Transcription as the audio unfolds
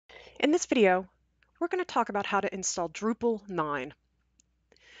In this video, we're going to talk about how to install Drupal 9.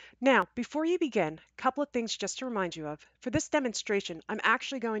 Now, before you begin, a couple of things just to remind you of. For this demonstration, I'm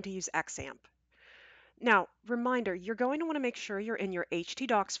actually going to use XAMPP. Now, reminder, you're going to want to make sure you're in your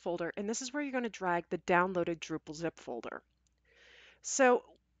htdocs folder, and this is where you're going to drag the downloaded Drupal zip folder. So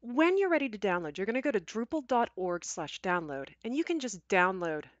when you're ready to download, you're going to go to drupal.org/download, and you can just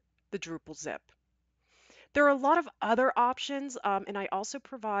download the Drupal zip. There are a lot of other options, and I also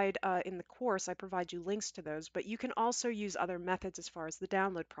provide in the course, I provide you links to those, but you can also use other methods as far as the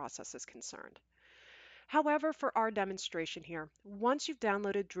download process is concerned. However, for our demonstration here, once you've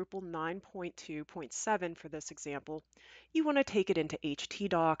downloaded Drupal 9.2.7 for this example, you want to take it into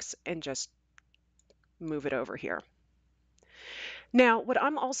htdocs and just move it over here. Now, what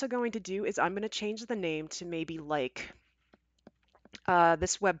I'm also going to do is I'm going to change the name to maybe like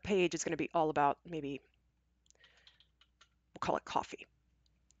this web page is going to be all about maybe we'll call it coffee.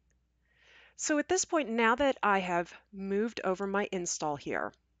 So at this point, now that I have moved over my install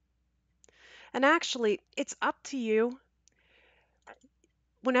here, and actually it's up to you,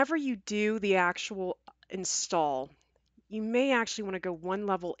 whenever you do the actual install, you may actually want to go one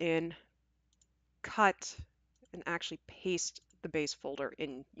level in, cut, and actually paste the base folder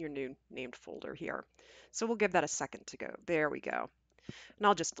in your new named folder here. So we'll give that a second to go. There we go. And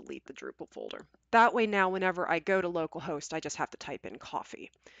I'll just delete the Drupal folder. That way now whenever I go to localhost, I just have to type in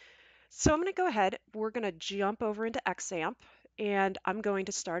coffee. So I'm going to go ahead, we're going to jump over into XAMPP, and I'm going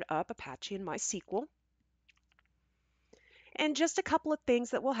to start up Apache and MySQL. And just a couple of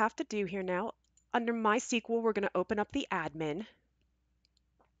things that we'll have to do here now. Under MySQL, we're going to open up the admin.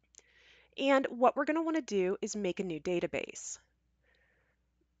 And what we're going to want to do is make a new database.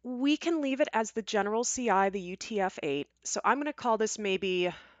 We can leave it as the general CI, the UTF-8. So I'm going to call this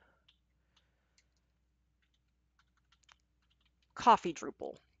maybe Coffee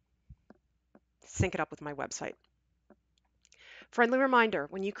Drupal. Sync it up with my website. Friendly reminder,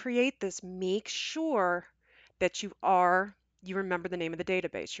 when you create this, make sure that you remember the name of the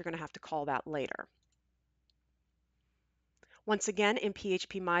database. You're going to have to call that later. Once again, in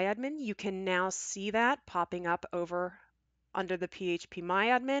phpMyAdmin, you can now see that popping up over under the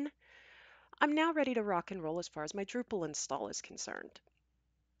phpMyAdmin. I'm now ready to rock and roll as far as my Drupal install is concerned.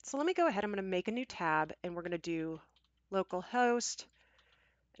 So let me go ahead, I'm going to make a new tab, and we're going to do localhost,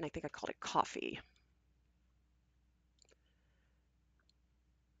 and I think I called it coffee.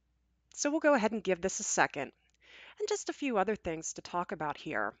 So we'll go ahead and give this a second. And just a few other things to talk about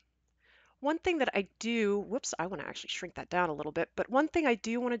here. One thing that I do, whoops, I want to actually shrink that down a little bit, but one thing I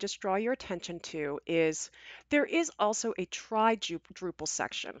do want to just draw your attention to is there is also a try Drupal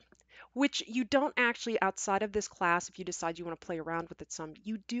section, which you don't actually, outside of this class, if you decide you want to play around with it some,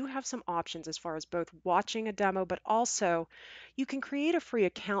 you do have some options as far as both watching a demo, but also you can create a free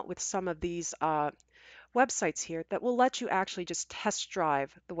account with some of these websites here that will let you actually just test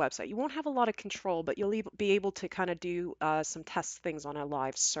drive the website. You won't have a lot of control, but you'll be able to kind of do some test things on a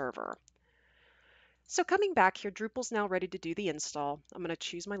live server. So coming back here, Drupal's now ready to do the install. I'm going to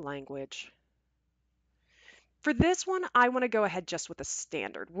choose my language. For this one, I want to go ahead just with a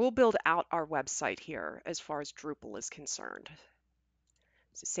standard. We'll build out our website here as far as Drupal is concerned.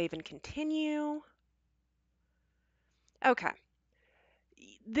 So save and continue. Okay.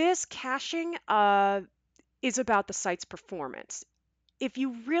 This caching is about the site's performance. If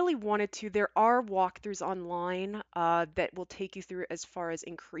you really wanted to, there are walkthroughs online that will take you through as far as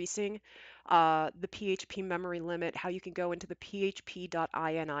increasing the PHP memory limit, how you can go into the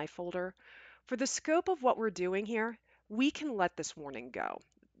php.ini folder. For the scope of what we're doing here, we can let this warning go.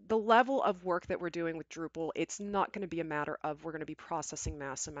 The level of work that we're doing with Drupal, it's not going to be a matter of we're going to be processing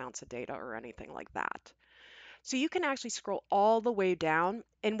mass amounts of data or anything like that. So you can actually scroll all the way down,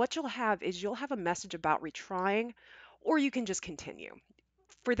 and what you'll have is you'll have a message about retrying, or you can just continue.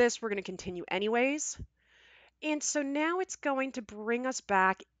 For this, we're going to continue anyways. And so now it's going to bring us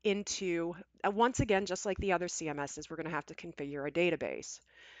back into, once again, just like the other CMSs, we're going to have to configure a database.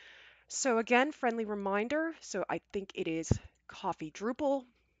 So again, friendly reminder, so I think it is Coffee Drupal.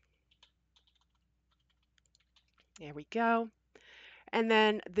 There we go. And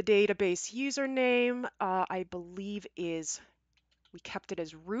then the database username, I believe we kept it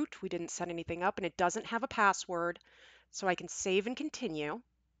as root. We didn't set anything up, and it doesn't have a password. So I can save and continue.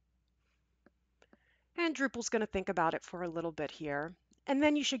 And Drupal's going to think about it for a little bit here. And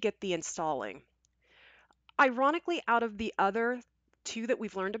then you should get the installing. Ironically, out of the other two that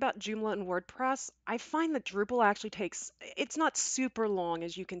we've learned about, Joomla and WordPress, I find that Drupal actually takes, it's not super long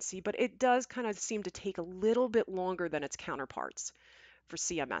as you can see, but it does kind of seem to take a little bit longer than its counterparts for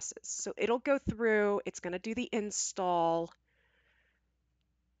CMSs. So it'll go through, it's going to do the install.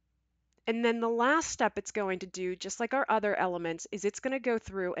 And then the last step it's going to do, just like our other elements, is it's going to go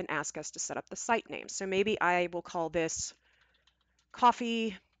through and ask us to set up the site name. So maybe I will call this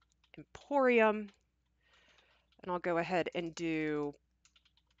Coffee Emporium, and I'll go ahead and do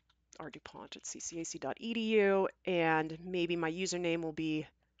rdupont@ccac.edu, and maybe my username will be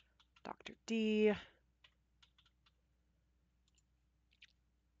Dr. D,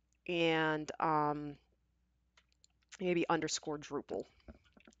 and maybe underscore Drupal.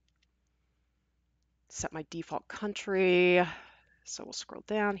 Set my default country. So we'll scroll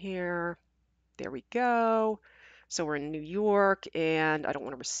down here. There we go. So we're in New York, and I don't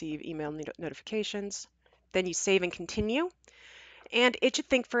want to receive email notifications. Then you save and continue, and it should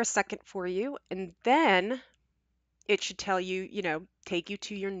think for a second for you, and then it should tell you, take you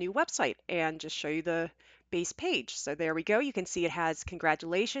to your new website and just show you the base page. So there we go. You can see it has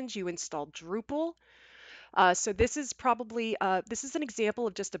congratulations, you installed Drupal. So this is probably this is an example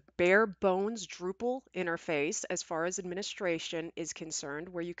of just a bare bones Drupal interface as far as administration is concerned,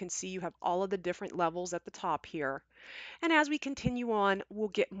 where you can see you have all of the different levels at the top here. And as we continue on, we'll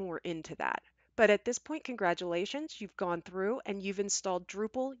get more into that. But at this point, congratulations, you've gone through and you've installed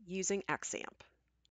Drupal using XAMPP.